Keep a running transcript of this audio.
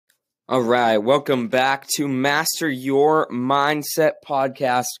All right, welcome back to Master Your Mindset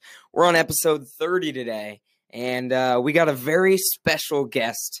podcast. We're on episode 30 today, and we got a very special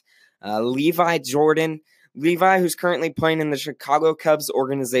guest, Levi Jordan. Levi, who's currently playing in the Chicago Cubs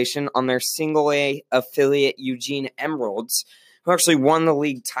organization on their single-A affiliate Eugene Emeralds, who actually won the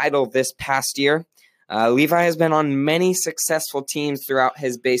league title this past year. Levi has been on many successful teams throughout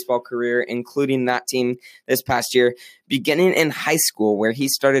his baseball career, including that team this past year, beginning in high school, where he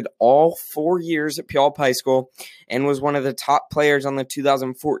started all 4 years at Puyallup High School and was one of the top players on the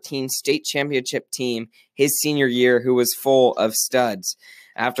 2014 state championship team his senior year, who was full of studs.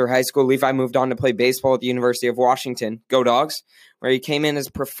 After high school, Levi moved on to play baseball at the University of Washington, Go Dogs, where he came in as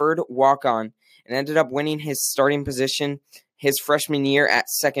preferred walk-on and ended up winning his starting position his freshman year at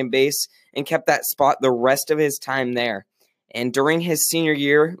second base and kept that spot the rest of his time there. And during his senior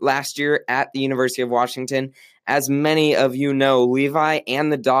year last year at the University of Washington, as many of you know, Levi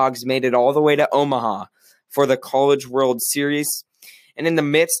and the Dogs made it all the way to Omaha for the College World Series. And in the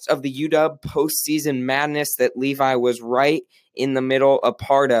midst of the UW postseason madness that Levi was right in the middle a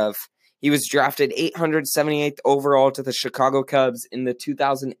part of, he was drafted 878th overall to the Chicago Cubs in the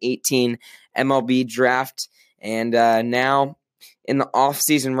 2018 MLB draft. And now in the off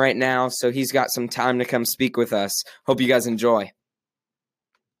season right now, so he's got some time to come speak with us. Hope you guys enjoy.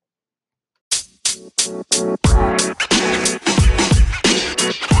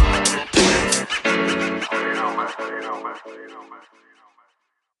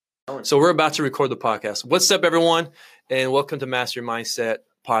 So we're about to record the podcast. What's up, everyone? And welcome to Master Your Mindset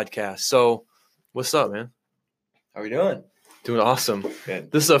podcast. So what's up, man? How are we doing? Doing awesome.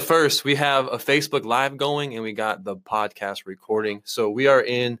 Good. This is a first. We have a Facebook Live going, and we got the podcast recording. So we are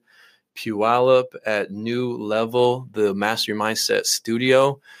in Puyallup at New Level, the Master Your Mindset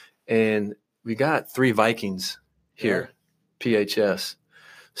studio, and we got 3 Vikings here, PHS.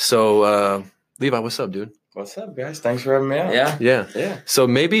 So, Levi, what's up, dude? What's up, guys? Thanks for having me out. Yeah. So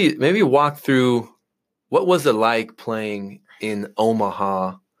maybe walk through, what was it like playing in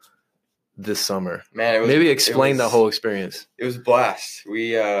Omaha this summer? Man, maybe explain the whole experience. It was a blast.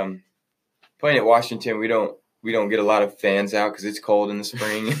 We playing at Washington, we don't get a lot of fans out because it's cold in the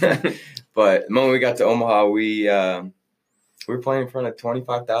spring. But the moment we got to Omaha, we were playing in front of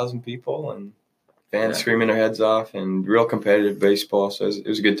 25,000 people and fans screaming their heads off and real competitive baseball. So it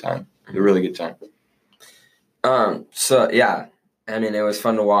was a good time. It was a really good time. It was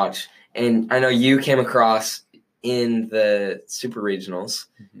fun to watch. And I know you came across in the Super Regionals,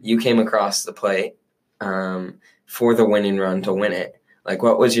 you came across the plate for the winning run to win it. Like,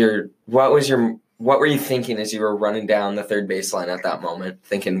 what were you thinking as you were running down the third baseline at that moment,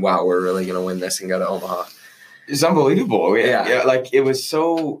 thinking, wow, we're really going to win this and go to Omaha? It's unbelievable. Yeah. Like, it was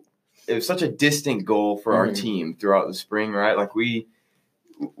such a distant goal for our team throughout the spring, right? Like, we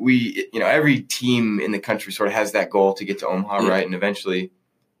every team in the country sort of has that goal to get to Omaha, right? And eventually,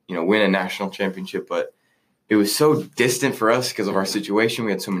 win a national championship. But it was so distant for us because of our situation.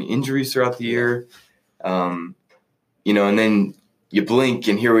 We had so many injuries throughout the year. And then you blink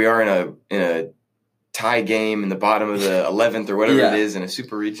and here we are in a tie game in the bottom of the 11th or whatever it is in a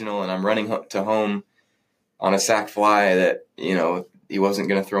super regional, and I'm running to home on a sac fly that, he wasn't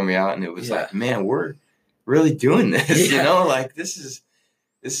going to throw me out. And it was like, man, we're really doing this, like this is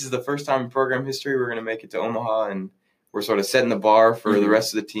the first time in program history we're going to make it to Omaha, and we're sort of setting the bar for the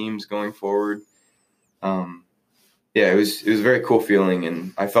rest of the teams going forward. It was a very cool feeling,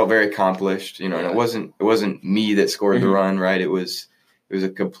 and I felt very accomplished, and it wasn't me that scored the run, right? It was a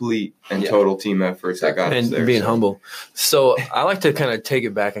complete and total team effort that got us there. And being humble. So I like to kind of take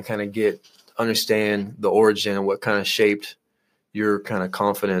it back and kind of understand the origin and what kind of shaped your kind of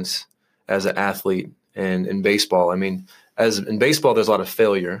confidence as an athlete and in baseball. I mean, as in baseball, there's a lot of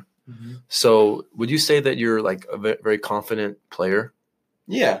failure. So would you say that you're like a very confident player?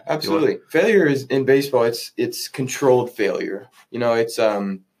 Yeah, absolutely. Failure is in baseball. It's controlled failure. It's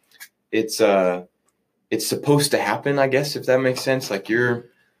supposed to happen, I guess, if that makes sense. Like your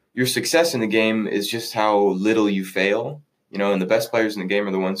success in the game is just how little you fail. And the best players in the game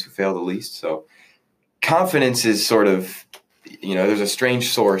are the ones who fail the least. So confidence is sort of, there's a strange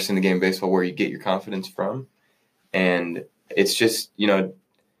source in the game of baseball where you get your confidence from, and it's just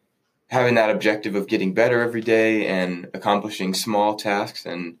having that objective of getting better every day and accomplishing small tasks,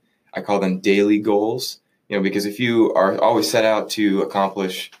 and I call them daily goals, because if you are always set out to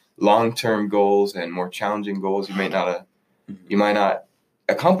accomplish long-term goals and more challenging goals, you might not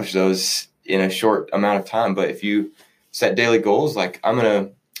accomplish those in a short amount of time. But if you set daily goals, like I'm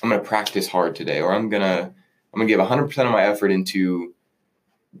going to practice hard today, or I'm going to give 100% of my effort into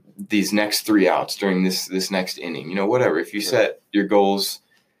these next 3 outs during this next inning, whatever. If you set your goals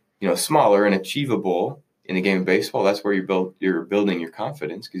smaller and achievable in the game of baseball, that's where you're building your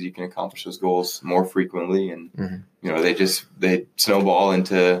confidence, because you can accomplish those goals more frequently, and they snowball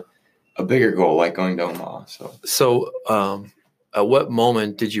into a bigger goal, like going to Omaha. So at what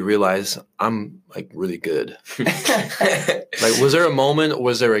moment did you realize I'm like really good? Like, was there a moment?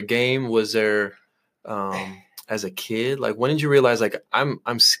 Was there a game? Was there as a kid? Like, when did you realize like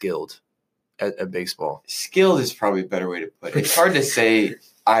I'm skilled at baseball? Skilled is probably a better way to put it. It's hard to say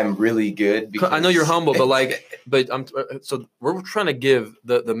I'm really good, because I know you're humble, but we're trying to give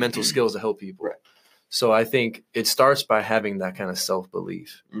the mental skills to help people. Right. So I think it starts by having that kind of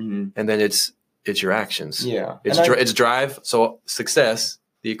self-belief, and then it's your actions. Yeah. It's drive. So success,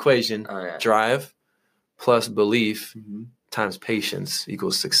 the equation, drive plus belief times patience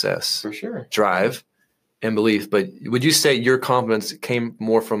equals success. For sure. Drive and belief. But would you say your confidence came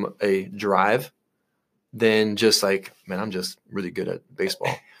more from a drive than just like, man, I'm just really good at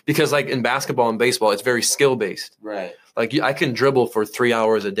baseball? Because like in basketball and baseball, it's very skill based. Right. Like I can dribble for 3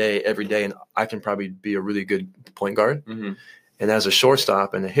 hours a day, every day, and I can probably be a really good point guard. And as a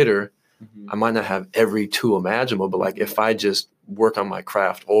shortstop and a hitter, I might not have every tool imaginable, but like if I just work on my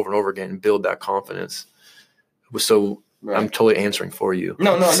craft over and over again and build that confidence. So I'm totally answering for you.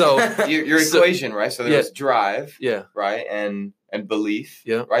 No. So your equation, right? So there's drive, right, and belief,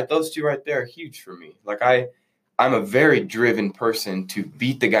 right. Those two right there are huge for me. Like I'm a very driven person to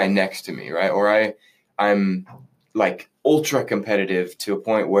beat the guy next to me, right? Or I'm like ultra competitive to a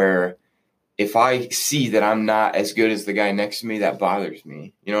point where if I see that I'm not as good as the guy next to me, that bothers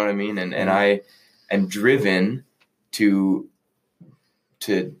me. You know what I mean? And I am driven to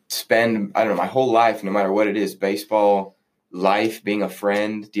spend, I don't know, my whole life, no matter what it is, baseball, life, being a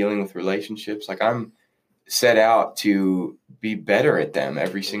friend, dealing with relationships. Like I'm set out to be better at them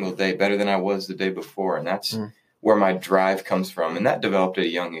every single day, better than I was the day before. And that's where my drive comes from. And that developed at a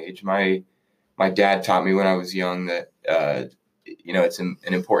young age. My dad taught me when I was young that, it's an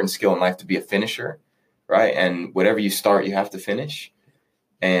important skill in life to be a finisher, right? And whatever you start, you have to finish.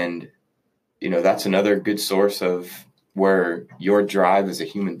 And, that's another good source of where your drive as a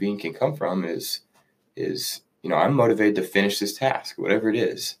human being can come from is, I'm motivated to finish this task, whatever it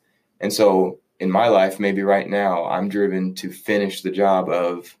is. And so in my life, maybe right now, I'm driven to finish the job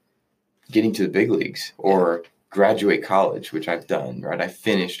of getting to the big leagues or graduate college, which I've done, right? I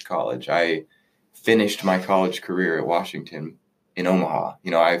finished college. I finished my college career at Washington in Omaha.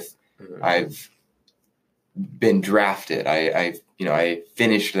 I've been drafted. I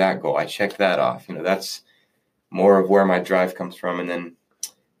finished that goal. I checked that off. That's more of where my drive comes from. And then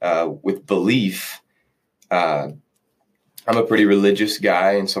with belief, I'm a pretty religious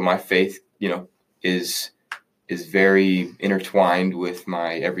guy, and so my faith, is very intertwined with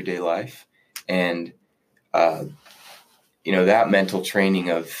my everyday life. And that mental training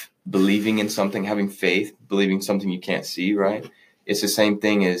of believing in something, having faith, believing something you can't see, right? It's the same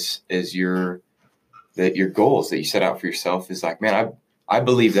thing as your goals that you set out for yourself is like, man, I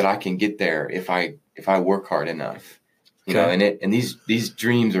believe that I can get there if I work hard enough. And these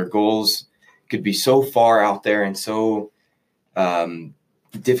dreams or goals could be so far out there and so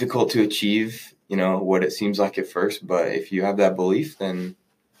difficult to achieve, what it seems like at first. But if you have that belief, then,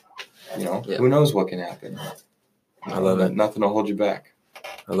 who knows what can happen. I love it. Nothing will hold you back.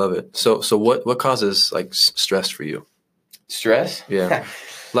 I love it. So what causes like stress for you? Stress? Yeah.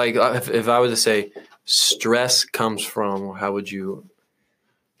 Like if I was to say stress comes from, how would you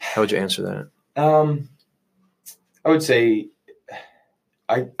answer that? I would say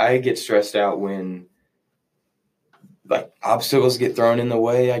I get stressed out when like obstacles get thrown in the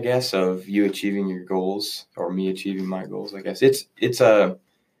way, I guess, of you achieving your goals or me achieving my goals. I guess it's a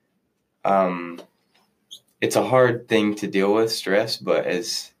hard thing to deal with, stress, but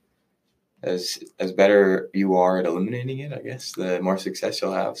as better you are at eliminating it, I guess, the more success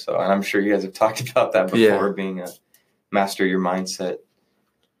you'll have. So, and I'm sure you guys have talked about that before, being a Master Your Mindset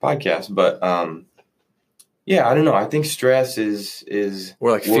podcast. But I don't know. I think stress is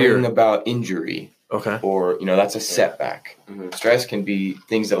or like worrying fear about injury. Okay. Or, that's a setback. Mm-hmm. Stress can be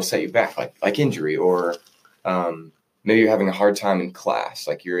things that'll set you back, like injury, or maybe you're having a hard time in class.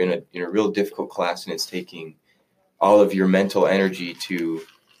 Like you're in a real difficult class and it's taking all of your mental energy to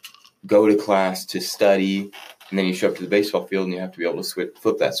go to class, to study, and then you show up to the baseball field and you have to be able to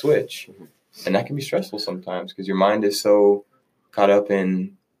flip that switch. Mm-hmm. And that can be stressful sometimes because your mind is so caught up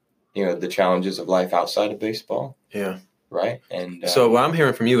in, the challenges of life outside of baseball. Yeah. Right. And so what I'm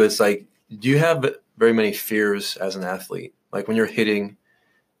hearing from you is like, do you have very many fears as an athlete? Like when you're hitting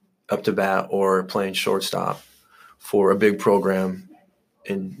up to bat or playing shortstop for a big program,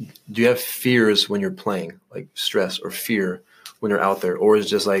 and do you have fears when you're playing, like stress or fear when you're out there, or is it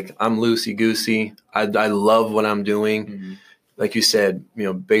just like I'm loosey goosey? I love what I'm doing. Mm-hmm. Like you said,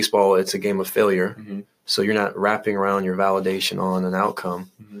 baseball, it's a game of failure. Mm-hmm. So you're not wrapping around your validation on an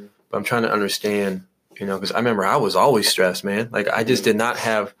outcome. Mm-hmm. But I'm trying to understand, because I remember I was always stressed, man. Like I just did not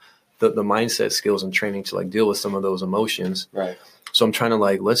have the mindset skills and training to like deal with some of those emotions. Right. So I'm trying to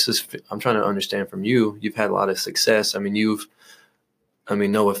I'm trying to understand from you. You've had a lot of success. I mean,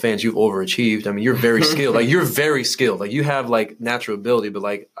 no offense, you've overachieved. I mean, you're very skilled. Like you're very skilled. Like you have like natural ability, but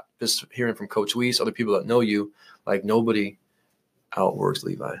like just hearing from Coach Weiss, other people that know you, like nobody outworks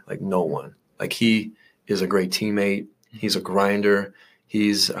Levi. Like no one. Like he is a great teammate. He's a grinder.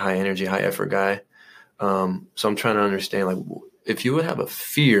 He's a high energy, high effort guy. So I'm trying to understand, like, if you would have a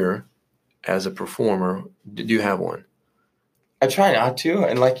fear as a performer, do you have one? I try not to,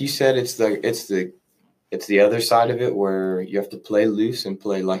 and like you said, it's the other side of it where you have to play loose and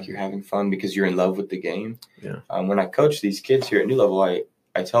play like you're having fun because you're in love with the game. Yeah. When I coach these kids here at New Level,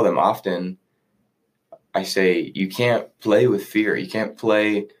 I tell them often, I say, you can't play with fear. You can't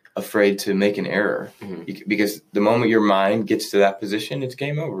play afraid to make an error because the moment your mind gets to that position, it's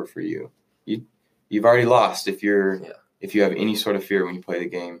game over for you. You've already lost if you have any sort of fear when you play the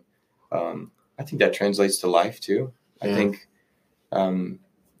game. I think that translates to life too. I think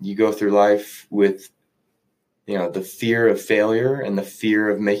you go through life with the fear of failure and the fear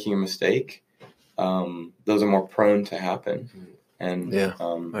of making a mistake. Those are more prone to happen. And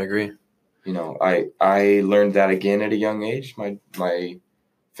I agree. I learned that again at a young age. My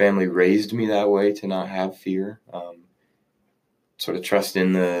family raised me that way, to not have fear, sort of trust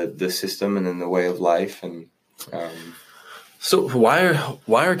in the system and in the way of life. And so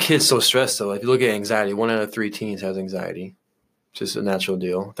why are kids so stressed though? If you look at anxiety, 1 out of 3 teens has anxiety. Just a natural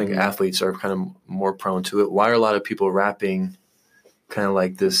deal. I think athletes are kind of more prone to it. Why are a lot of people rapping kind of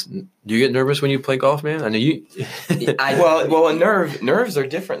like this? Do you get nervous when you play golf, man? I know you. Well, nerves are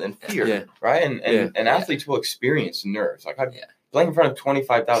different than fear, right? And athletes will experience nerves. Like playing in front of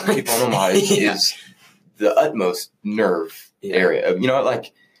 25,000 people in Omaha is the utmost nerve area.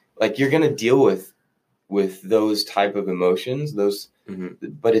 Like you're gonna deal with those type of emotions.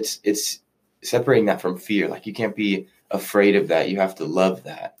 But it's separating that from fear. Like you can't be afraid of that. You have to love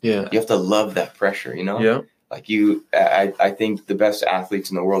that. Yeah. You have to love that pressure, Yeah. Like I think the best athletes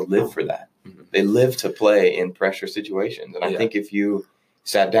in the world live for that. They live to play in pressure situations. And I think if you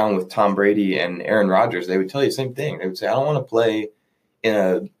sat down with Tom Brady and Aaron Rodgers, they would tell you the same thing. They would say, I don't want to play in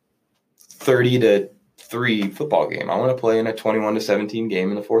a 30-3 football game. I want to play in a 21-17 game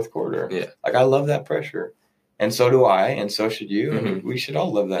in the fourth quarter. Yeah. Like I love that pressure. And so do I, and so should you. And we should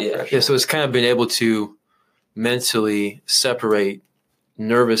all love that pressure. Yeah, so it's kind of been able to mentally separate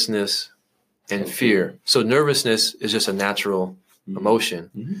nervousness and fear. So nervousness is just a natural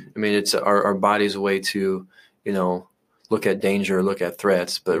emotion. I mean, it's our body's way to, look at danger, look at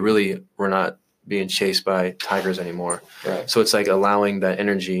threats, but really we're not being chased by tigers anymore. Right. So it's like allowing that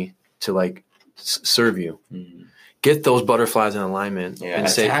energy to like serve you. Get those butterflies in alignment and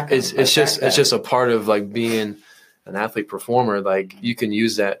say it's just a part of like being an athlete performer. Like you can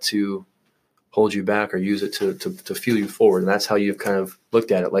use that to hold you back or use it to fuel you forward. And that's how you've kind of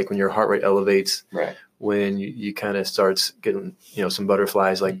looked at it. Like when your heart rate elevates, when you kind of starts getting, some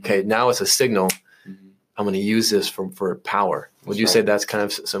butterflies, like, okay, now it's a signal. I'm going to use this for power. Would you say that's kind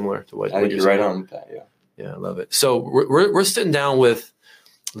of similar to what you're right on with that? Yeah. Yeah. I love it. So we're sitting down with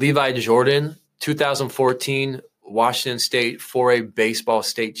Levi Jordan, 2014 Washington State 4A baseball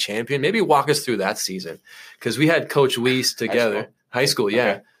state champion. Maybe walk us through that season, because we had Coach Weiss together. High school, yeah.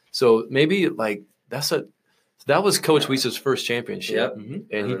 Okay. So maybe like that was Coach Weiss's first championship. Yep.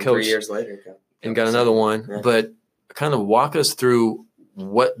 And he coached 3 years later and got another one. Yeah. But kind of walk us through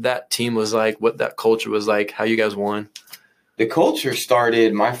what that team was like, what that culture was like, how you guys won. The culture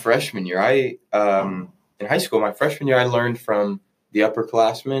started my freshman year. In high school, my freshman year, I learned from the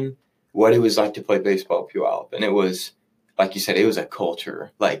upperclassmen what it was like to play baseball at Puyallup. And it was, like you said, it was a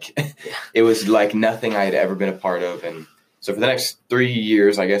culture. Like it was like nothing I had ever been a part of. And so for the next 3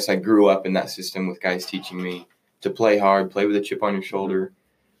 years, I guess I grew up in that system with guys teaching me to play hard, play with a chip on your shoulder,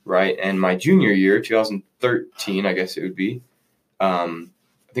 right? And my junior year, 2013, I guess it would be, I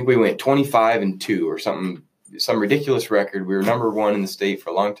think we went 25-2 or something, some ridiculous record. We were number 1 in the state for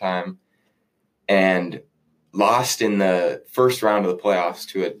a long time and lost in the first round of the playoffs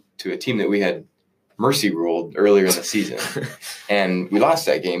to a team that we had mercy ruled earlier in the season. And we lost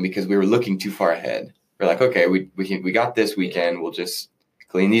that game because we were looking too far ahead. We're like, okay, we got this weekend. We'll just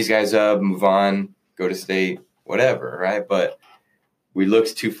clean these guys up, move on, go to state, whatever, right? But we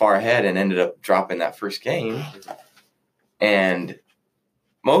looked too far ahead and ended up dropping that first game. And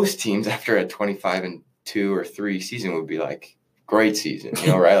most teams after a 25-2 or 3 season would be like, great season,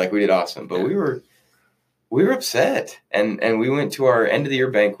 right? Like we did awesome, but we were upset, and we went to our end of the year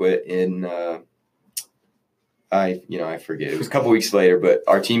banquet in I forget, it was a couple weeks later, but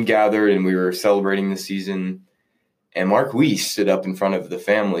our team gathered and we were celebrating the season, and Mark Weiss stood up in front of the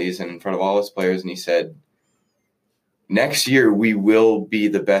families and in front of all his players, and he said, next year we will be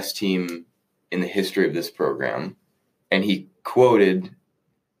the best team in the history of this program. And he quoted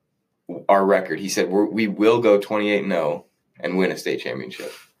our record. He said, we will go 28-0 and win a state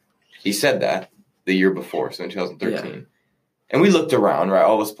championship. He said that the year before, so in 2013. Yeah. And we looked around, right?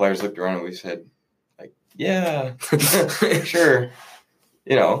 All those players looked around and we said, like, yeah, sure.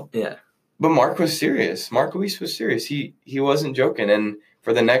 Yeah. But Mark was serious. Mark Weiss was serious. He wasn't joking. And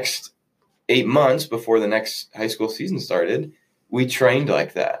for the next 8 months before the next high school season started, we trained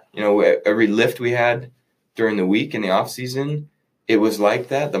like that. Every lift we had during the week in the off season, it was like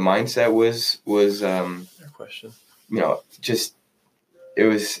that. The mindset was question. Just it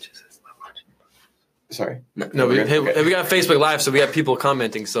was. Sorry. No, we got Facebook Live, so we have people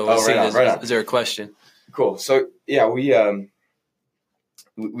commenting. So right on. Is there a question? Cool. So yeah, we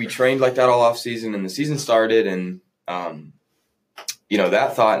trained like that all off season, and the season started, and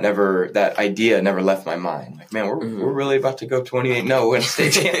that idea never left my mind. Like, man, we're really about to go 28-0 win a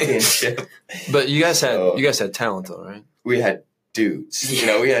state championship. But you guys had talent though, right? We had dudes. We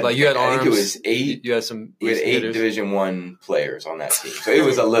had like you had arms. I think it was 8. You had some. We had 8 Division I players on that team, so it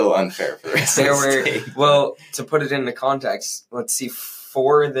was a little unfair for the rest of the state. Well, to put it into context, let's see,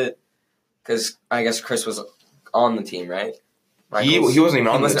 because I guess Chris was on the team, right? He wasn't even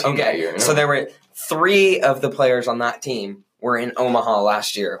on the team that year. No. So there were 3 of the players on that team were in Omaha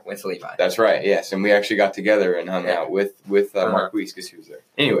last year with Levi. That's right, yes. And we actually got together and hung out with Mark Weiss because he was there.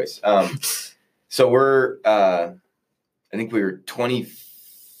 Anyways, so we're I think we were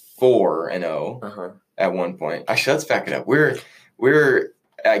 24-0 at one point. Actually, let's back it up. We're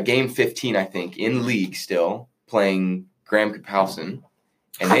at game 15, I think, in league still, playing Graham Kapowson,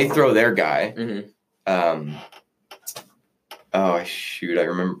 and they throw their guy. Oh, shoot, I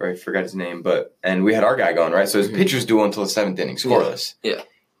forgot his name, and we had our guy going, right? So his pitcher's duel until the 7th inning, scoreless. Yeah.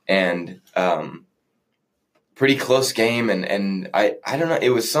 And pretty close game, and I don't know, it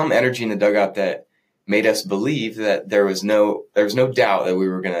was some energy in the dugout that made us believe that there was no doubt that we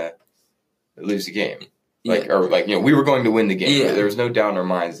were going to lose the game. We were going to win the game. Yeah. There was no doubt in our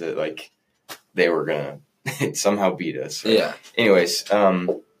minds that, like, they were going to somehow beat us. Yeah. Anyways,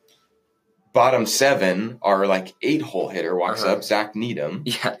 bottom 7, our 8-hole hitter walks up, Zach Needham.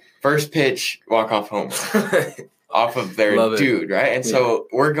 Yeah. First pitch, walk-off homer off of their dude, right? And so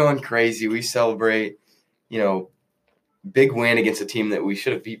we're going crazy. We celebrate, big win against a team that we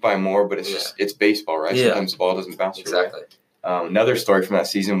should have beat by more, but it's baseball, right? Yeah. Sometimes the ball doesn't bounce your way. Exactly. Another story from that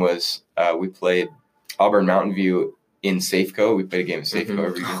season was we played Auburn Mountain View in Safeco. We played a game in Safeco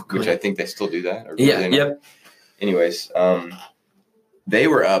every year, which I think they still do that. Or Yep. Anyways, they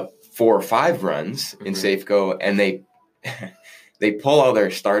were up 4 or 5 runs in Safeco, and they pull all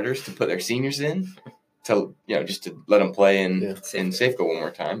their starters to put their seniors in to just to let them play in Safeco one more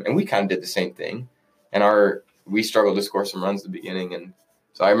time. And we kind of did the same thing. And we struggled to score some runs at the beginning, and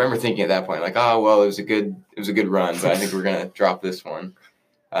so I remember thinking at that point, like, oh well, it was a good run, but I think we're gonna drop this one.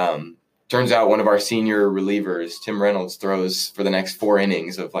 Turns out one of our senior relievers, Tim Reynolds, throws for the next 4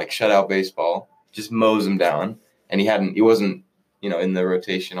 innings of shutout baseball, just mows them down, and he wasn't in the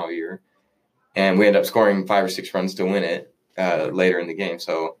rotation all year, and we ended up scoring 5 or 6 runs to win it later in the game.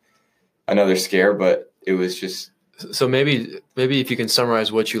 So another scare, but it was just. So maybe if you can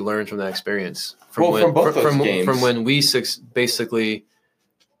summarize what you learned from that experience. From both those games. From when we basically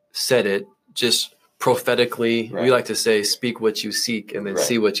said it, just prophetically, we like to say, speak what you seek and then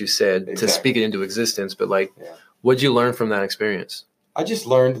see what you said, to speak it into existence. But what'd you learn from that experience? I just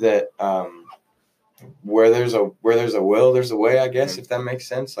learned that where there's a will, there's a way, I guess, if that makes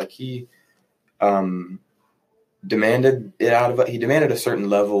sense. Like he demanded it out of us. He demanded a certain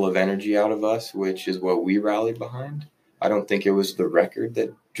level of energy out of us, which is what we rallied behind. I don't think it was the record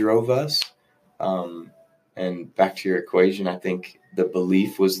that drove us. And back to your equation, I think the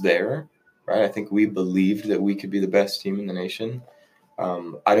belief was there, right? I think we believed that we could be the best team in the nation.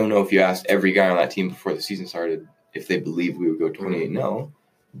 I don't know if you asked every guy on that team before the season started if they believed we would go 28-0,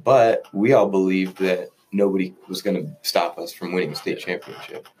 but we all believed that nobody was going to stop us from winning a state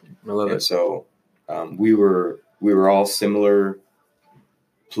championship. I love it. So we were all similar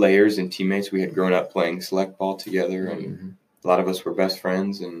players and teammates. We had grown up playing select ball together, and a lot of us were best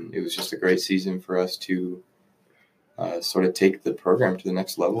friends, and it was just a great season for us to sort of take the program to the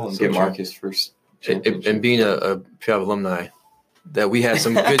next level and get Mark his first championship. And being a Puyallup alumni, that we had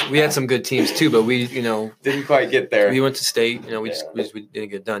some good teams too, but we didn't quite get there. We went to state, we didn't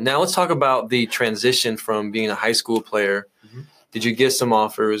get done. Now let's talk about the transition from being a high school player. Mm-hmm. Did you get some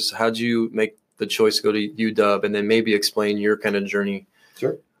offers? How did you make the choice to go to UW, and then maybe explain your kind of journey?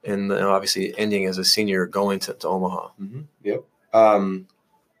 Sure. And obviously ending as a senior going to Omaha. Mm-hmm. Yep.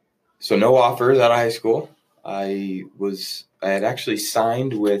 So no offers out of high school. I had actually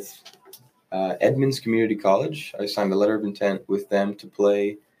signed with Edmonds Community College. I signed a letter of intent with them to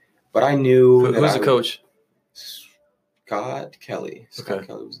play, but I knew who's the coach? Scott Kelly. Scott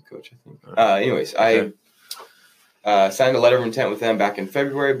Kelly was the coach, I think. Anyways, okay. I signed a letter of intent with them back in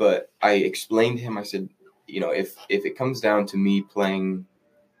February, but I explained to him. I said, if it comes down to me playing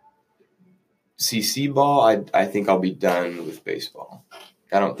CC ball, I think I'll be done with baseball.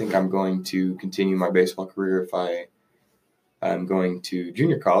 I don't think I'm going to continue my baseball career if I'm going to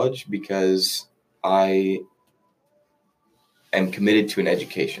junior college, because I am committed to an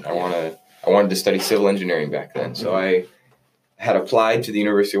education. I wanted to study civil engineering back then. So I had applied to the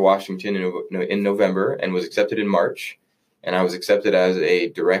University of Washington in November and was accepted in March. And I was accepted as a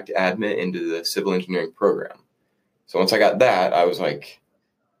direct admit into the civil engineering program. So once I got that, I was like,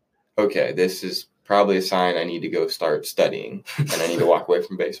 okay, this is probably a sign I need to go start studying and I need to walk away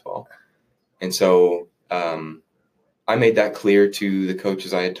from baseball. And so I made that clear to the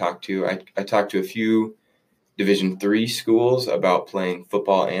coaches I had talked to. I talked to a few Division III schools about playing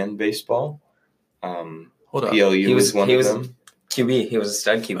football and baseball. Hold on. PLU was one of them. QB. He was a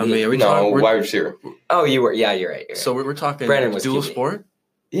stud QB. I mean, wide receiver. Oh, you were. Yeah, you're right. So we're talking Brandon was dual QB. Sport?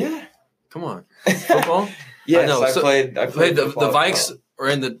 Yeah. Come on. Football? Yes, I played the Vikes are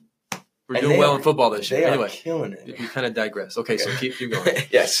in the – we're doing well in football this year. They are killing it. We kind of digress. Okay, so keep going.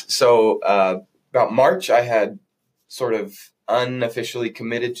 Yes. So about March, I had sort of unofficially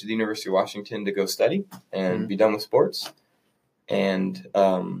committed to the University of Washington to go study and be done with sports. And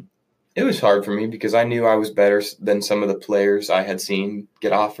it was hard for me because I knew I was better than some of the players I had seen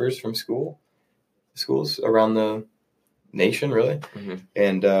get offers from schools around the nation, really. Mm-hmm.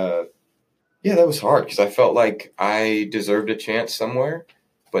 And that was hard because I felt like I deserved a chance somewhere,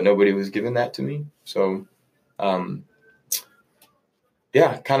 but nobody was giving that to me. So, kind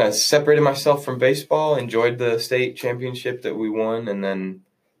of separated myself from baseball, enjoyed the state championship that we won, and then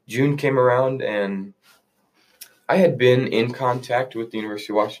June came around, and I had been in contact with the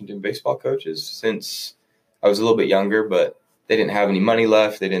University of Washington baseball coaches since I was a little bit younger, but they didn't have any money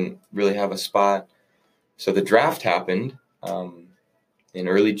left. They didn't really have a spot. So the draft happened in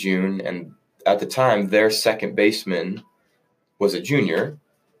early June, and at the time, their second baseman was a junior,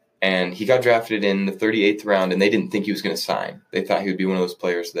 and he got drafted in the 38th round, and they didn't think he was going to sign. They thought he would be one of those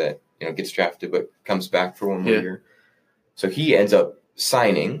players that gets drafted but comes back for one more year. So he ends up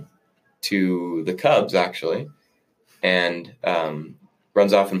signing to the Cubs, actually, and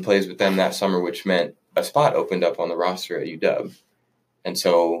runs off and plays with them that summer, which meant a spot opened up on the roster at UW. And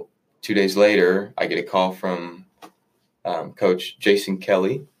so 2 days later, I get a call from Coach Jason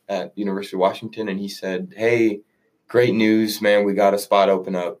Kelly at University of Washington, and he said, "Hey, great news, man. We got a spot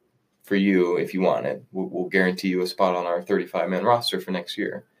open up for you if you want it. We'll guarantee you a spot on our 35-man roster for next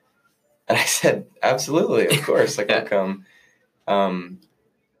year." And I said, absolutely, of course. I'll come. And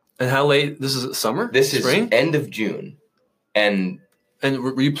how late? This is summer? This Spring? is end of June. And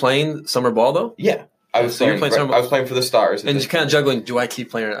were you playing summer ball, though? Yeah. I was playing for the Stars. And just kind of juggling, do I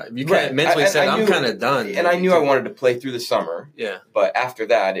keep playing or not? You kind of mentally said, I'm kind of done. And I knew I wanted to play through the summer. Yeah. But after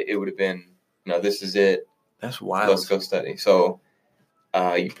that, it would have been, this is it. That's wild. Let's go study. So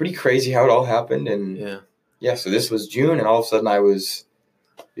pretty crazy how it all happened. And so this was June, and all of a sudden I was,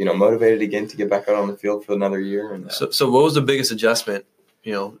 motivated again to get back out on the field for another year. And So what was the biggest adjustment,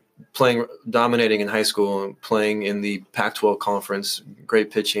 dominating in high school and playing in the Pac-12 conference,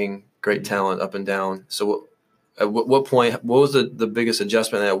 great pitching, great talent up and down. So at what point, what was the biggest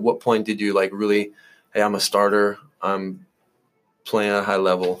adjustment? And at what point did you really, hey, I'm a starter, I'm playing at a high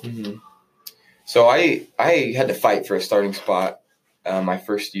level? Mm-hmm. So I had to fight for a starting spot my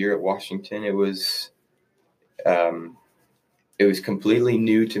first year at Washington. It was completely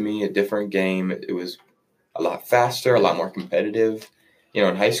new to me, a different game. It was a lot faster, a lot more competitive.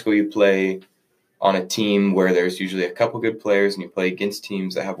 In high school you play on a team where there's usually a couple good players, and you play against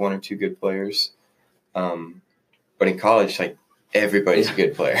teams that have one or two good players. But in college, everybody's a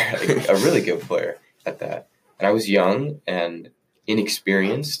good player, a really good player at that. And I was young and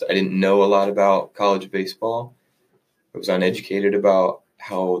inexperienced. I didn't know a lot about college baseball. I was uneducated about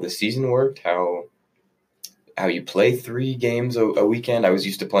how the season worked, how you play 3 games a weekend. I was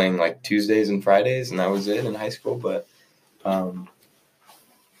used to playing Tuesdays and Fridays, and that was it in high school. But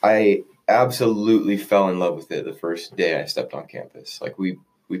absolutely fell in love with it the first day I stepped on campus. Like we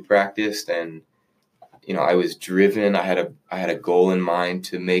practiced, and I was driven. I had a goal in mind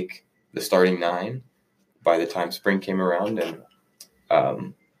to make the starting 9 by the time spring came around,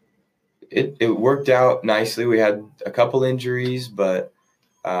 and it worked out nicely. We had a couple injuries, but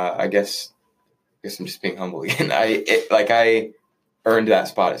I guess I'm just being humble again. I earned that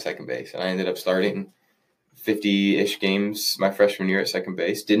spot at second base, and I ended up starting 50-ish games my freshman year at second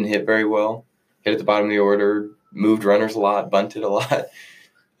base. Didn't hit very well. Hit at the bottom of the order. Moved runners a lot. Bunted a lot.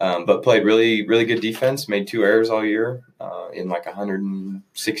 But played really, really good defense. Made 2 errors all year in like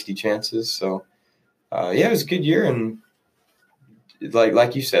 160 chances. So, it was a good year. And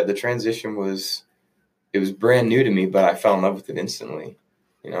like you said, the transition was brand new to me, but I fell in love with it instantly.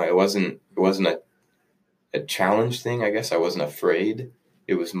 It wasn't a challenge thing, I guess. I wasn't afraid.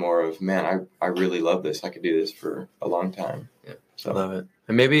 It was more of, man, I really love this. I could do this for a long time. Yeah, so. I love it.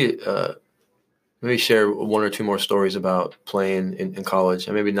 And maybe share 1 or 2 more stories about playing in college.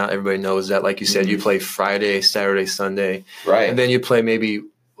 And maybe not everybody knows that. Like you said, you play Friday, Saturday, Sunday. Right. And then you play maybe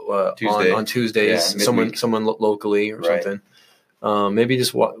on Tuesdays, someone locally or something. Maybe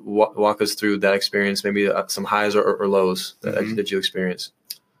just walk us through that experience, maybe some highs or lows that you experienced.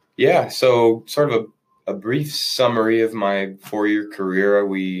 Yeah, so sort of a brief summary of my 4-year career.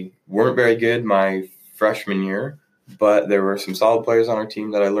 We weren't very good my freshman year, but there were some solid players on our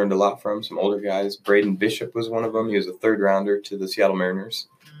team that I learned a lot from, some older guys. Braden Bishop was one of them. He was a 3rd rounder to the Seattle Mariners.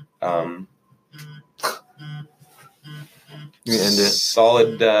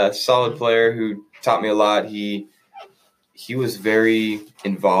 Solid player who taught me a lot. He was very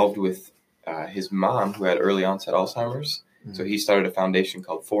involved with his mom, who had early onset Alzheimer's. Mm-hmm. So he started a foundation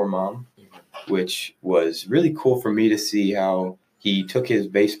called For Mom, which was really cool for me to see how he took his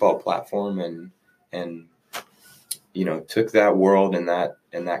baseball platform and took that world and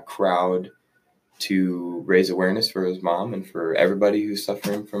that crowd to raise awareness for his mom and for everybody who's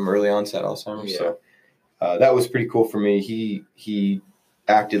suffering from early onset Alzheimer's. Yeah. So that was pretty cool for me. He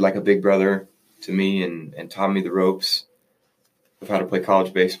acted like a big brother to me and taught me the ropes of how to play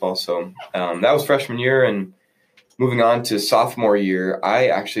college baseball. So that was freshman year, and moving on to sophomore year, I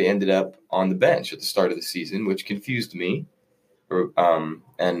actually ended up on the bench at the start of the season, which confused me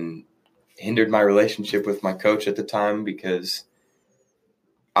and hindered my relationship with my coach at the time, because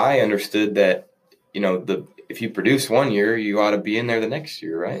I understood that, if you produce 1 year, you ought to be in there the next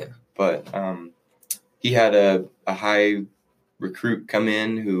year, right? Yeah. But he had a high recruit come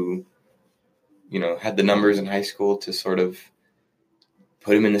in who, had the numbers in high school to sort of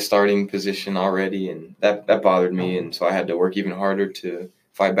put him in the starting position already, and that bothered me, and so I had to work even harder to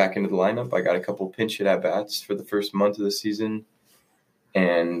fight back into the lineup. I got a couple pinch hit at-bats for the first month of the season,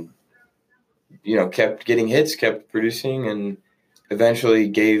 and kept getting hits, kept producing, and eventually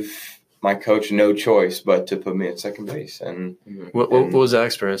gave my coach no choice but to put me at second base. And what was that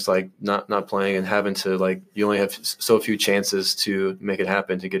experience like, not playing and having to, you only have so few chances to make it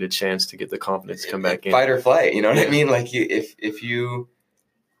happen, to get a chance to get the confidence to come back in? Fight or flight, you know what I mean? Like, if you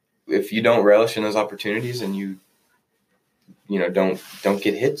don't relish in those opportunities and you don't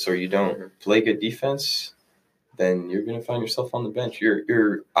get hits or you don't play good defense, then you're going to find yourself on the bench. Your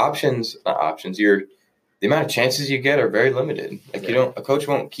the amount of chances you get are very limited. Like, a coach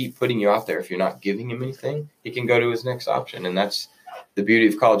won't keep putting you out there if you're not giving him anything. He can go to his next option, and that's the beauty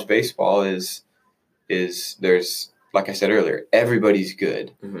of college baseball. Is there's, like I said earlier, everybody's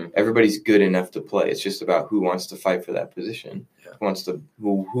good. Mm-hmm. Everybody's good enough to play. It's just about who wants to fight for that position. Yeah. Who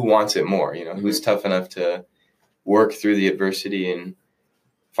wants it more? Who's tough enough to work through the adversity and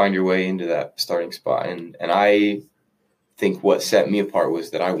find your way into that starting spot. And I think what set me apart was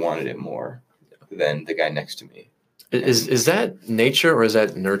that I wanted it more than the guy next to me. Is that nature or is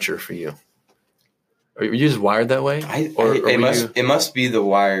that nurture for you? Are you just wired that way? It must be the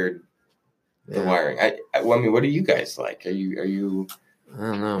wiring. I mean, what are you guys like? Are you? I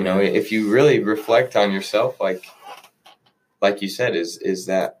don't know. If you really reflect on yourself, like you said, is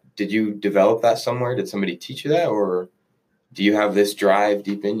that, did you develop that somewhere? Did somebody teach you that, or do you have this drive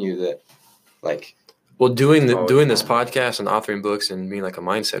deep in you that, like? Well, doing this podcast and authoring books and being like a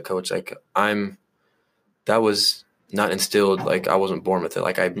mindset coach, that was not instilled. Like, I wasn't born with it.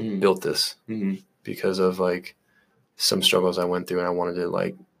 Like, I built this because of some struggles I went through, and I wanted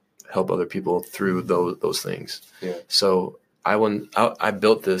to help other people through those things. Yeah. So I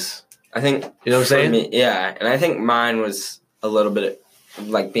built this. I think, you know what I'm saying? Me, yeah, and I think mine was a little bit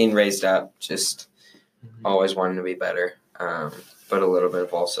like being raised up, just always wanting to be better, but a little bit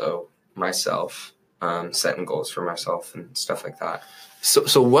of also myself, setting goals for myself and stuff like that.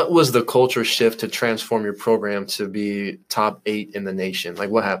 So what was the culture shift to transform your program to be top 8 in the nation? Like,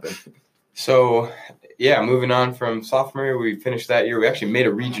 what happened? So, yeah, moving on from sophomore year, we finished that year. We actually made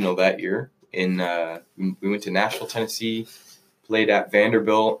a regional that year. We went to Nashville, Tennessee, played at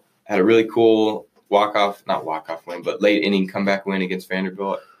Vanderbilt, had a really cool not walk-off win, but late inning comeback win against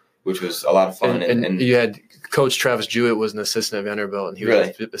Vanderbilt, which was a lot of fun. And you had Coach Travis Jewett was an assistant at Vanderbilt, and he was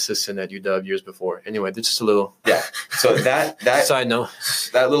really? an assistant at UW years before. Anyway, just a little So that side note,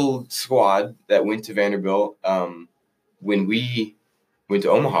 that little squad that went to Vanderbilt, when we went to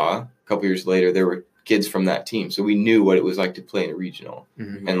Omaha a couple years later, there were kids from that team, so we knew what it was like to play in a regional,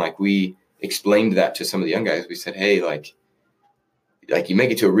 and like we explained that to some of the young guys. We said, hey, like you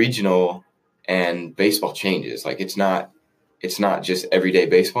make it to a regional and baseball changes. Like it's not just everyday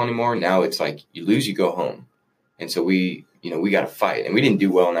baseball anymore. Now it's like you lose, you go home. And so we got to fight. And we didn't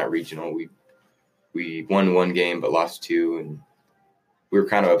do well in that regional. We won one game but lost two, and we were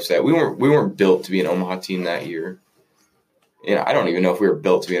kind of upset. We weren't built to be an Omaha team that year. I don't even know if we were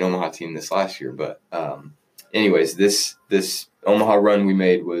built to be an Omaha team this last year, but anyways, this Omaha run we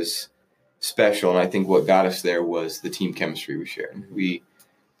made was special, and I think what got us there was the team chemistry we shared. We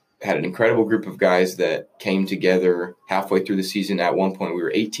had an incredible group of guys that came together halfway through the season. At one point, we were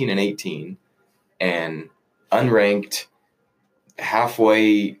 18-18 and unranked,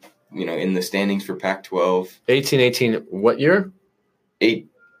 halfway, in the standings for Pac-12. 18-18, what year?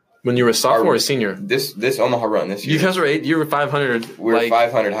 When you were a sophomore or senior? This Omaha run this year. You guys were you were 500. We were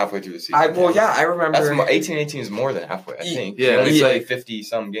 500 halfway through the season. I remember. That's 18-18 is more than halfway, I think. Yeah, we played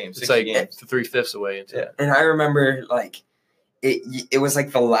 50-some games, 60 games. 3/5 away. And I remember, like, it was, like,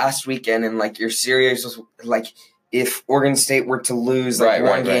 the last weekend, and, like, your series was, like, if Oregon State were to lose, like,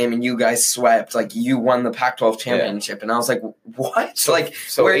 one game and you guys swept, like, you won the Pac-12 championship. Yeah. And I was like, what? So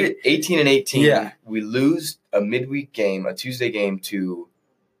 18-18, we lose a midweek game, a Tuesday game to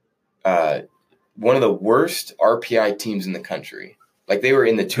one of the worst RPI teams in the country. Like, they were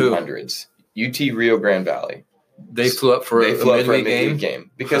in the 200s. UT Rio Grande Valley. They flew up for a midweek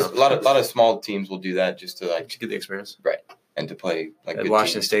game because a lot of small teams will do that just to get the experience, right? And to play like at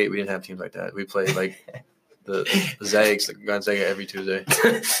Washington State, we didn't have teams like that. We played like the Zags, like Gonzaga, every Tuesday.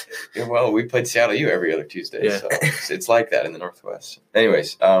 Yeah, well, we played Seattle U every other Tuesday, so it's like that in the Northwest.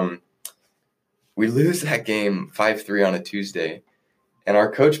 Anyways, we lose that game 5-3 on a Tuesday. And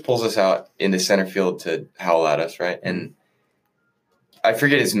our coach pulls us out into center field to howl at us, right? And I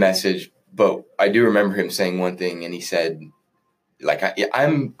forget his message, but I do remember him saying one thing, and he said, like,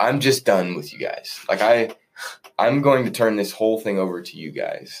 I'm just done with you guys. Like, I'm going to turn this whole thing over to you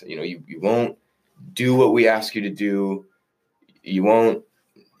guys. You won't do what we ask you to do. You won't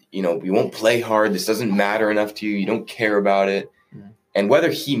play hard. This doesn't matter enough to you. You don't care about it. Mm-hmm. And whether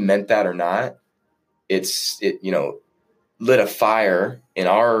he meant that or not, it lit a fire in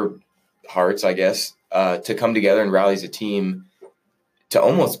our hearts, I guess, to come together and rally as a team to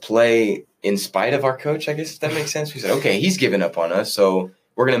almost play in spite of our coach, I guess, if that makes sense. We said, okay, he's given up on us, so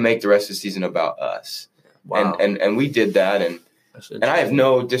we're going to make the rest of the season about us. Wow. And we did that, and I have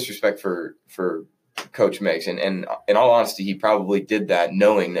no disrespect for Coach Meigs, and in all honesty, he probably did that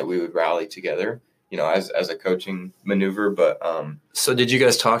knowing that we would rally together, as a coaching maneuver. But so did you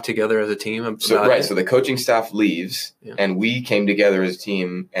guys talk together as a team? So the coaching staff leaves, and we came together as a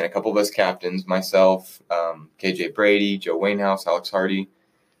team, and a couple of us captains, myself, KJ Brady, Joe Wainhouse, Alex Hardy,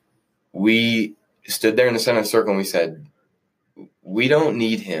 we stood there in the center of the circle, and we said, we don't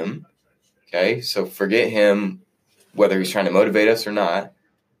need him. Okay, so forget him, whether he's trying to motivate us or not.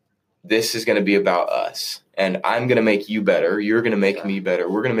 This is going to be about us, and I'm going to make you better. You're going to make me better.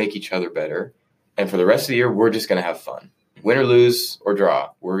 We're going to make each other better. And for the rest of the year, we're just going to have fun. Win or lose or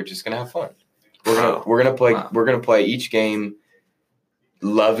draw, we're just going to have fun. We're going to play. Wow. We're going to play each game,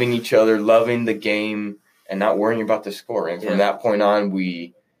 loving each other, loving the game, and not worrying about the score. And from that point on,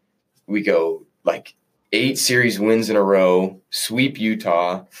 we go like 8 series wins in a row, sweep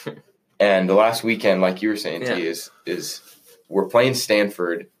Utah, and the last weekend, like you were saying, T, is we're playing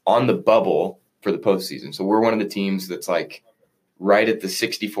Stanford on the bubble for the postseason. So we're one of the teams that's like right at the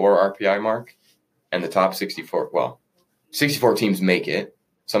 64 RPI mark. And the top 64 teams make it.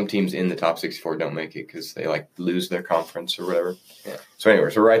 Some teams in the top 64 don't make it because they lose their conference or whatever. Yeah. So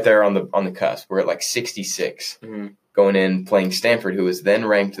anyways, we're right there on the cusp. We're at 66 going in playing Stanford, who was then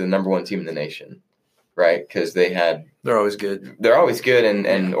ranked the number 1 team in the nation, right? Because they're always good. They're always good,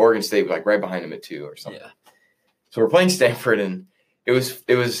 and Oregon State was right behind them at 2 or something. Yeah. So we're playing Stanford, and it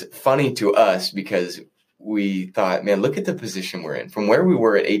was funny to us because we thought, man, look at the position we're in. From where we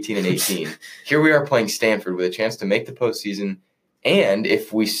were at 18-18, here we are playing Stanford with a chance to make the postseason. And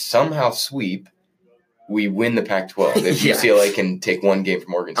if we somehow sweep, we win the Pac-12. If UCLA can take one game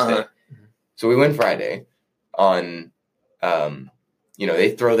from Oregon State. So we win Friday on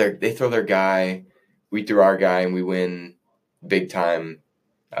they throw their guy, we threw our guy, and we win big time.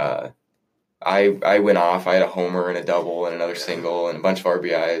 I went off. I had a homer and a double and another single and a bunch of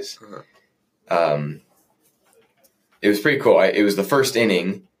RBIs. It was pretty cool. It was the first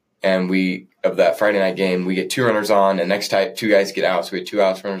inning, and of that Friday night game, we get 2 runners on, and next time 2 guys get out. So we had 2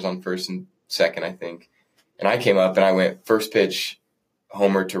 outs, runners on first and second, I think. And I came up and I went first pitch,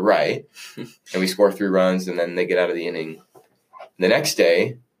 homer to right, and we score 3 runs, and then they get out of the inning. The next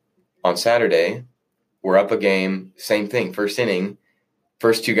day, on Saturday, we're up a game, same thing, first inning.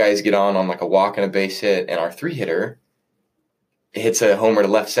 First 2 guys get on like a walk and a base hit, and our 3-hitter hits a homer to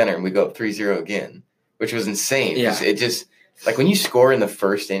left center, and we go up 3-0 again, which was insane. Yeah. It just like when you score in the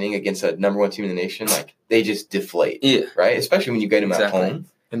first inning against a number 1 team in the nation, like they just deflate, right? Especially when you get them at home.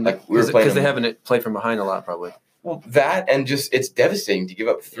 And like we were playing because they haven't played from behind a lot, probably. Well, that and just it's devastating to give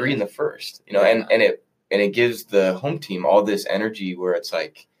up 3 in the first, and it gives the home team all this energy where it's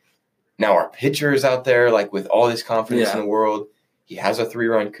like now our pitcher is out there like with all this confidence in the world. He has a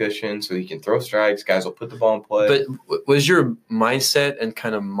 3-run cushion, so he can throw strikes. Guys will put the ball in play. But was your mindset and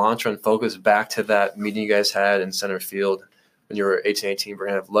kind of mantra and focus back to that meeting you guys had in center field when you were 18-18? We're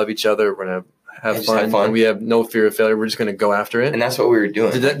going to love each other. We're going to have fun. And we have no fear of failure. We're just going to go after it. And that's what we were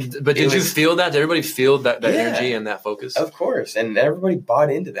doing. Did you feel that? Did everybody feel that energy and that focus? Of course. And everybody bought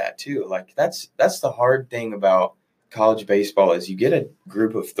into that too. Like that's the hard thing about college baseball is you get a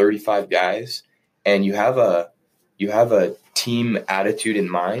group of 35 guys and you have a team attitude in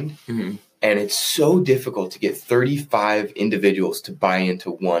mind, and it's so difficult to get 35 individuals to buy into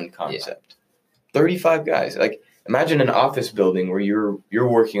one concept. 35 guys. Like imagine an office building where you're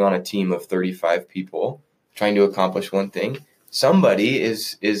working on a team of 35 people trying to accomplish one thing. Somebody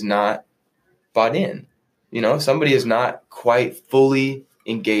is not bought in. Somebody is not quite fully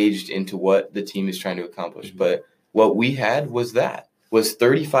engaged into what the team is trying to accomplish. But what we had was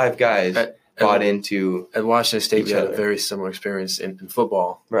 35 guys bought into at Washington State. We had a very similar experience in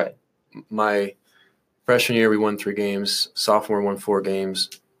football. Right. My freshman year, we won 3 games. Sophomore, won 4 games.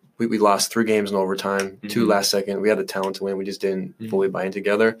 We lost 3 games in overtime, 2 last second. We had the talent to win. We just didn't fully buy in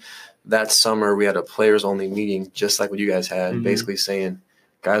together. That summer, we had a players-only meeting, just like what you guys had, basically saying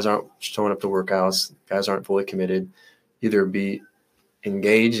guys aren't showing up to workouts, guys aren't fully committed. Either be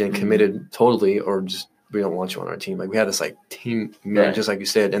engaged and committed totally, or just we don't want you on our team. Like we had this like team meeting, just like you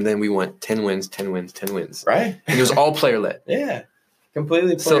said, and then we went 10 wins, 10 wins, 10 wins. Right. And it was all player-led. Yeah.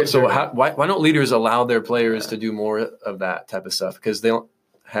 Completely player-led. So why don't leaders allow their players to do more of that type of stuff? Because they don't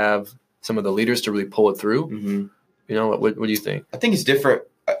have some of the leaders to really pull it through. What do you think? I think it's different.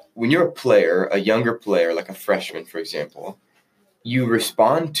 When you're a player, a younger player, like a freshman, for example, you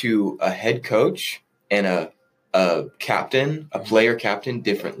respond to a head coach and a captain, a player captain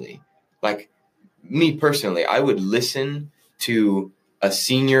differently. Like, me personally, I would listen to a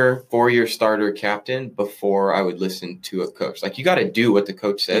senior 4-year starter captain before I would listen to a coach. Like, you got to do what the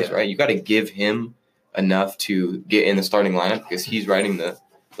coach says, right? You got to give him enough to get in the starting lineup because he's writing the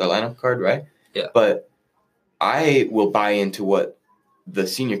lineup card, right? Yeah. But I will buy into what the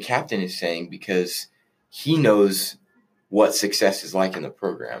senior captain is saying because he knows what success is like in the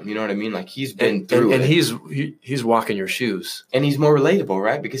program. You know what I mean? Like he's been through it. And he's walking your shoes. And he's more relatable,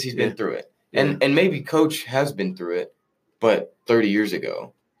 right? Because he's been through it. And maybe coach has been through it, but 30 years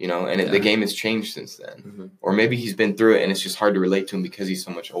ago, and the game has changed since then. Or maybe he's been through it and it's just hard to relate to him because he's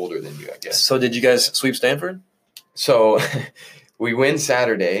so much older than you, I guess. So did you guys sweep Stanford? So we win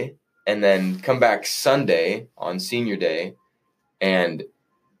Saturday and then come back Sunday on senior day. And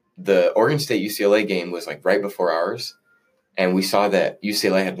the Oregon State UCLA game was like right before ours. And we saw that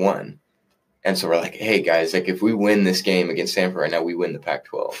UCLA had won. And so we're like, hey guys, like if we win this game against Stanford right now, we win the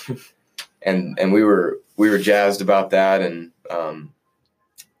Pac-12. and we were jazzed about that. And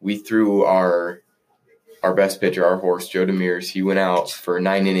we threw our best pitcher, our horse, Joe Demers. He went out for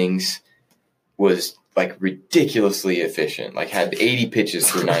 9 innings, was like ridiculously efficient, like had 80 pitches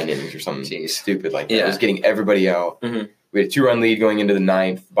for 9 innings or something stupid like that. It was getting everybody out. We had a 2-run lead going into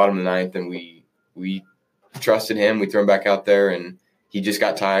the bottom of the ninth, and we trusted him. We threw him back out there, and he just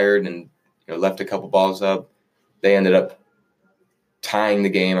got tired and left a couple balls up. They ended up tying the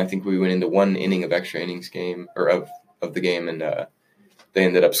game. I think we went into 1 inning of extra innings game or of the game, and they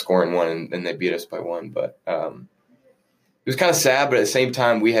ended up scoring 1, and they beat us by 1. But it was kind of sad, but at the same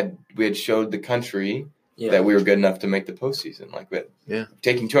time, we had showed the country that we were good enough to make the postseason. Like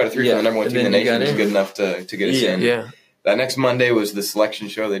taking 2 out of 3 from the number 1 team in the nation was good enough to get us in. Yeah. That next Monday was the selection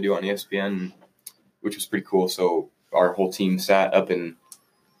show they do on ESPN, which was pretty cool. So our whole team sat up in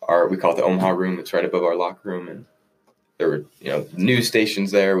we call it the Omaha room. It's right above our locker room, and there were news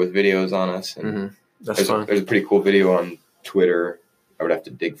stations there with videos on us. And That's fun. There's a pretty cool video on Twitter would have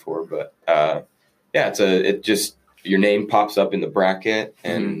to dig for. But it just your name pops up in the bracket,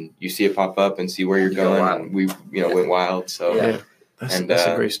 and you see it pop up and see where you're going. And we went wild. So that's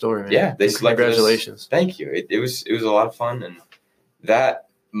a great story, man. Yeah, congratulations. Thank you. It was a lot of fun, and that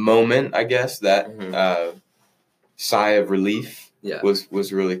moment, I guess, that sigh of relief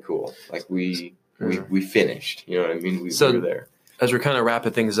was really cool. Like we finished. You know what I mean? We were there. As we're kind of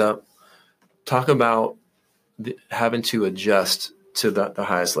wrapping things up, talk about having to adjust to the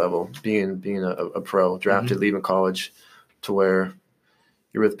highest level, being a pro, drafted, leaving college, to where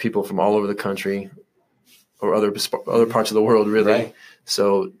you're with people from all over the country or other parts of the world, really. Right.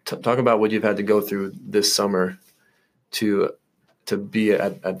 So talk about what you've had to go through this summer to be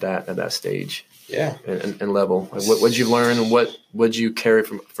at that stage. Yeah. And level. Like what did you learn, and what did you carry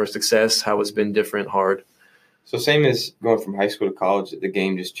for success? How it's been different, hard? So same as going from high school to college, the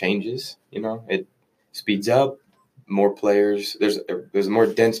game just changes. It speeds up. More players. There's a more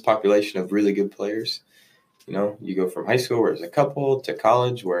dense population of really good players. You go from high school where it's a couple to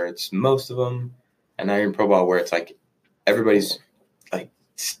college where it's most of them, and now you're in pro ball where it's like everybody's like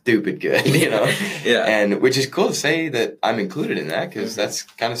stupid good. Yeah. And which is cool to say that I'm included in that, because that's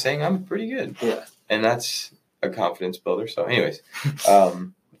kind of saying I'm pretty good. Yeah. And that's a confidence builder. So, anyways,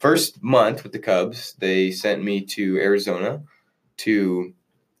 first month with the Cubs, they sent me to Arizona to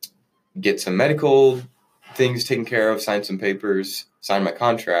get some medical things taken care of, sign some papers, sign my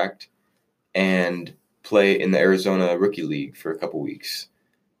contract, and play in the Arizona Rookie League for a couple weeks,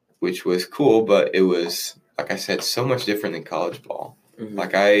 which was cool. But it was, like I said, so much different than college ball.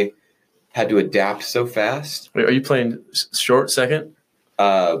 Like I had to adapt so fast. Wait, are you playing short, second?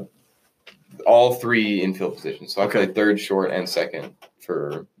 All three infield positions. So I played third, short, and second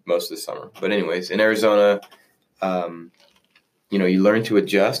for most of the summer. But anyways, in Arizona, you learn to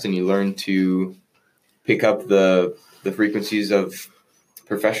adjust, and you learn to pick up the frequencies of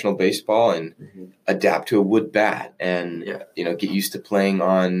professional baseball and adapt to a wood bat, and get used to playing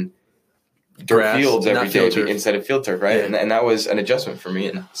on dirt Grass, fields every day instead of field turf, right? Yeah. And that was an adjustment for me.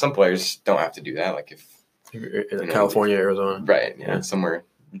 And some players don't have to do that, like if in California, Arizona, right? Yeah, somewhere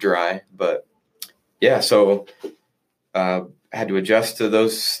dry. But so I had to adjust to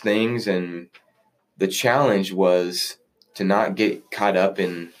those things, and the challenge was to not get caught up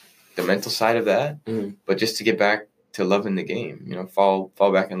in the mental side of that, but just to get back to loving the game, fall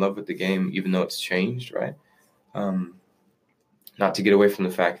back in love with the game, even though it's changed, right? Not to get away from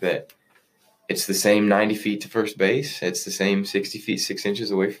the fact that it's the same 90 feet to first base. It's the same 60 feet, 6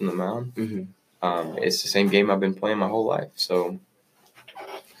 inches away from the mound. It's the same game I've been playing my whole life. So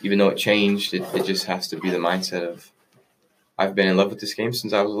even though it changed, it just has to be the mindset of, I've been in love with this game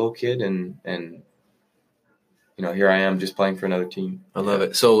since I was a little kid, and here I am just playing for another team. I love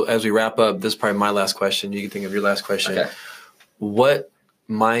it. So as we wrap up, this is probably my last question. You can think of your last question. Okay. What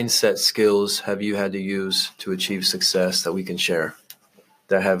mindset skills have you had to use to achieve success that we can share,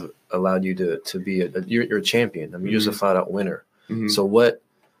 that have allowed you to be you're a champion? I mean, you're just a flat out winner. So what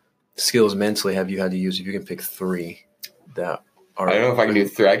skills mentally have you had to use, if you can pick three that are? I don't know if I can do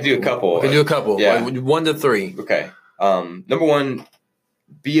three. I can do a couple. I can do a couple. Yeah. Like 1 to 3. Okay. Number one,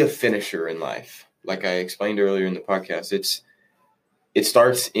 be a finisher in life. Like I explained earlier in the podcast, it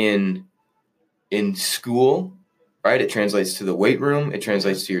starts in school, right? It translates to the weight room. It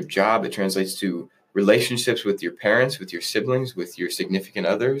translates to your job. It translates to relationships with your parents, with your siblings, with your significant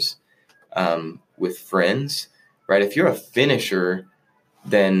others, with friends, right? If you're a finisher,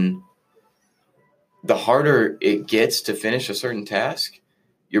 then the harder it gets to finish a certain task,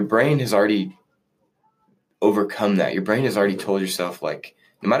 your brain has already overcome that. Your brain has already told yourself, like,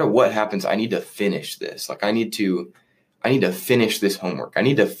 no matter what happens, I need to finish this. Like, I need to finish this homework. I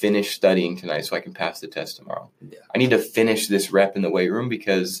need to finish studying tonight so I can pass the test tomorrow. Yeah. I need to finish this rep in the weight room,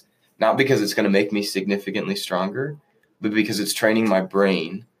 not because it's going to make me significantly stronger, but because it's training my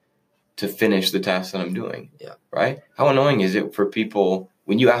brain to finish the task that I'm doing. Yeah. Right? How annoying is it for people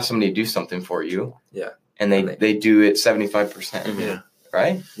when you ask somebody to do something for you? Yeah. And they do it 75%. Yeah.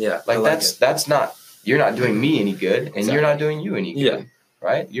 Right? Yeah. Like that's not, you're not doing me any good, and you're not doing you any good. Yeah.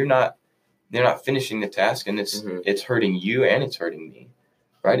 Right? They're not finishing the task, and it's hurting you and it's hurting me.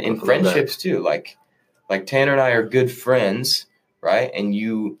 Right? In friendships too. Like Tanner and I are good friends, right? And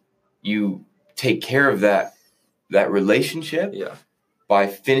you take care of that relationship by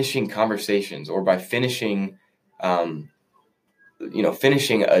finishing conversations, or by finishing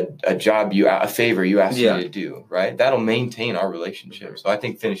finishing a job a favor you asked me to do, right? That'll maintain our relationship. So I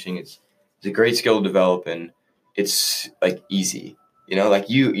think finishing is a great skill to develop, and it's like easy. Like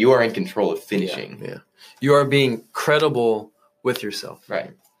you are in control of finishing. Yeah. You are being credible with yourself.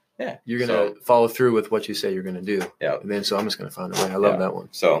 Right. you're going to follow through with what you say you're going to do. Yeah. And then, so I'm just going to find a way. I love that one.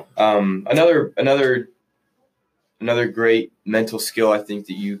 So, another great mental skill I think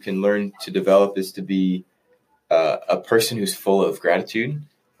that you can learn to develop is to be a person who's full of gratitude,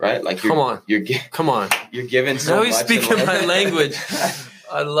 right? Like, Come on. You're given so now much. He's speaking my language.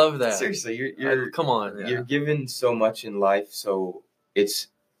 I love that. Seriously, come on. Yeah. You're given so much in life, so it's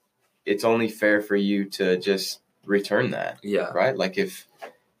only fair for you to just return that. Yeah. Right? Like if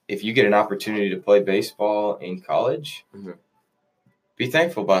you get an opportunity to play baseball in college, be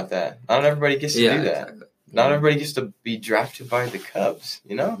thankful about that. Not everybody gets to do that. Exactly. Not everybody gets to be drafted by the Cubs,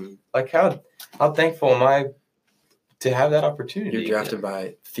 you know? Like how thankful am I to have that opportunity? You're drafted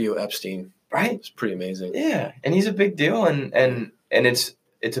by Theo Epstein. Right? It's pretty amazing. Yeah. And he's a big deal and it's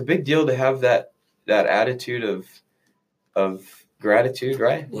a big deal to have that attitude of gratitude,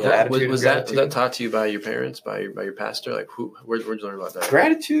 right? Yeah. Was that taught to you by your parents, by your pastor? Like where'd you learn about that?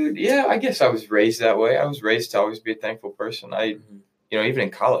 Gratitude? Yeah, I guess I was raised that way. I was raised to always be a thankful person. Even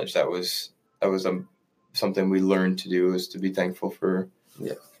in college, that was something we learned to do, was to be thankful for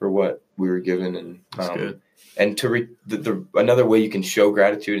what we were given. And that's good. And another way you can show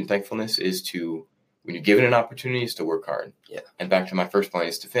gratitude and thankfulness is to, when you're given an opportunity, is to work hard. Yeah. And back to my first point,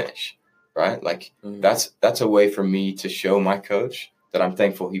 is to finish. Right? Like that's a way for me to show my coach that I'm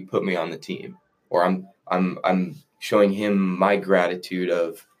thankful he put me on the team, or I'm showing him my gratitude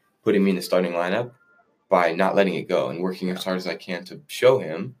of putting me in the starting lineup by not letting it go and working as hard as I can to show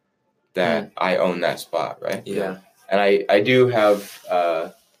him that I own that spot. Right? Yeah. And I do have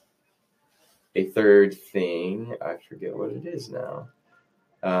a third thing. I forget what it is now.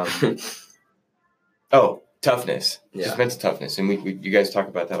 Toughness. Yeah. Just mental toughness. And you guys talk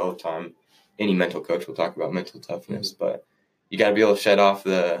about that all the time. Any mental coach will talk about mental toughness, but you got to be able to shed off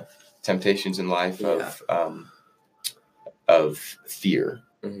the temptations in life of fear,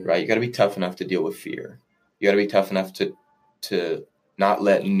 right? You got to be tough enough to deal with fear. You got to be tough enough to not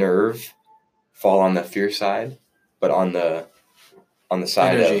let nerve fall on the fear side, but on the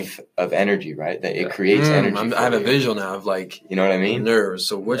side of energy, right? That it creates energy. I have a visual now of like, you know what I mean? Nerves.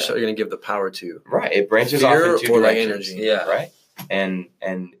 So which are you going to give the power to? Right. It branches fear off into or directions. energy. Yeah. Right. And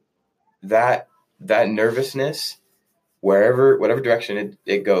that nervousness, whatever direction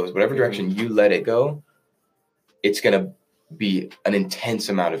it goes, whatever direction you let it go, it's going to be an intense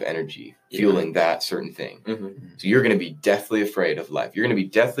amount of energy fueling that certain thing. So you're going to be deathly afraid of life. You're going to be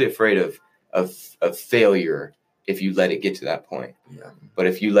deathly afraid of failure if you let it get to that point. Yeah. But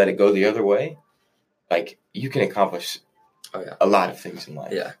if you let it go the other way, like, you can accomplish a lot of things in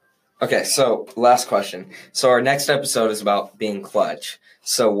life. Yeah. Okay, so last question. So our next episode is about being clutch.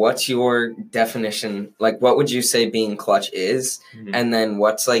 So what's your definition? Like, what would you say being clutch is? And then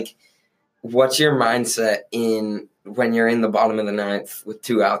what's your mindset in when you're in the bottom of the ninth with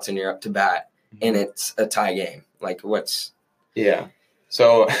 2 outs and you're up to bat and it's a tie game? Like, what's... Yeah.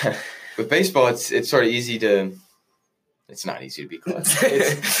 So with baseball, it's sort of easy to... It's not easy to be clutch.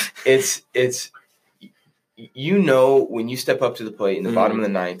 It's you know, when you step up to the plate in the bottom of the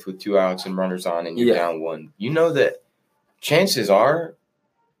ninth with 2 outs and runners on and you're down 1, you know that chances are,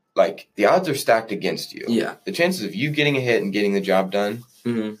 like, the odds are stacked against you. Yeah. The chances of you getting a hit and getting the job done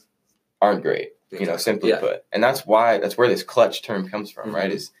aren't great, simply put. And that's where this clutch term comes from,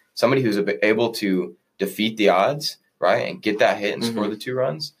 right? Is somebody who's able to defeat the odds, right, and get that hit and score the 2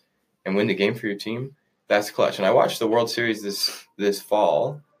 runs and win the game for your team. That's clutch. And I watched the World Series this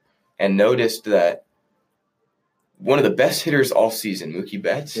fall and noticed that one of the best hitters all season, Mookie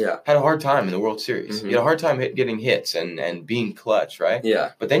Betts, had a hard time in the World Series. He had a hard time getting hits and being clutch, right?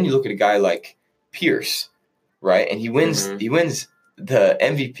 Yeah. But then you look at a guy like Pierce, right? And he wins the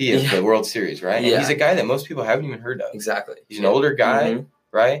MVP of the World Series, right? And he's a guy that most people haven't even heard of. Exactly. He's an older guy,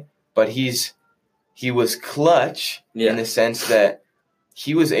 right? But he was clutch in the sense that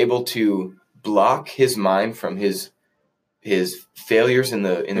he was able to block his mind from his failures in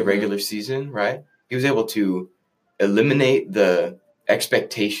the regular season, right? He was able to eliminate the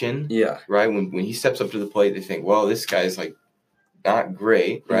expectation, right? When he steps up to the plate, they think, well, this guy's like not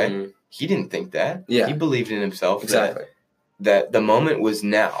great, right? He didn't think that. He believed in himself that the moment was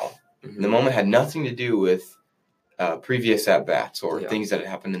now. The moment had nothing to do with previous at-bats or things that had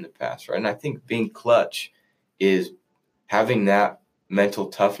happened in the past, right? And I think being clutch is having that mental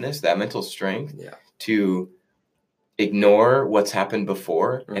toughness, that mental strength to ignore what's happened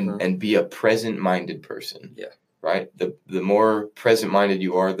before and be a present-minded person. Right? The more present-minded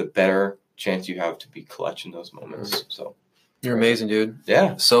you are, the better chance you have to be clutch in those moments. So you're amazing, dude.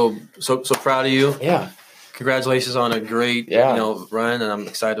 Yeah. So proud of you. Yeah. Congratulations on a great run, and I'm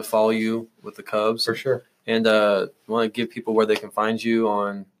excited to follow you with the Cubs. For sure. And I want to give people where they can find you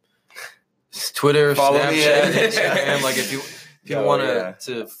on Twitter, Follow me, Snapchat, yeah. Instagram. Like if you want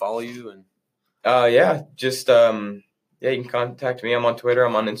to follow you and just you can contact me. I'm on Twitter.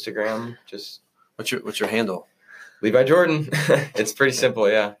 I'm on Instagram. Just what's your handle? Levi Jordan. It's pretty simple.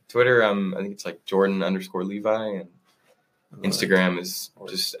 Yeah, Twitter. I think it's like Jordan_Levi, and Instagram is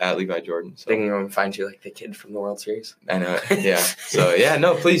just at Levi Jordan. So Thinking I'm gonna find you like the kid from the World Series. I know. Yeah. So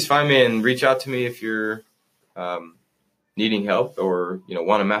no, please find me and reach out to me if you're needing help or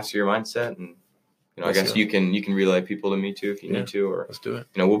want to master your mindset. And I guess you can relay people to me too if you need to. Or let's do it.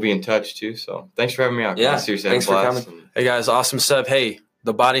 We'll be in touch too. So thanks for having me out. Yeah. Seriously, thanks for coming. Hey guys, awesome stuff. Hey,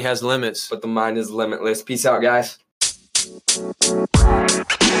 the body has limits, but the mind is limitless. Peace out, guys.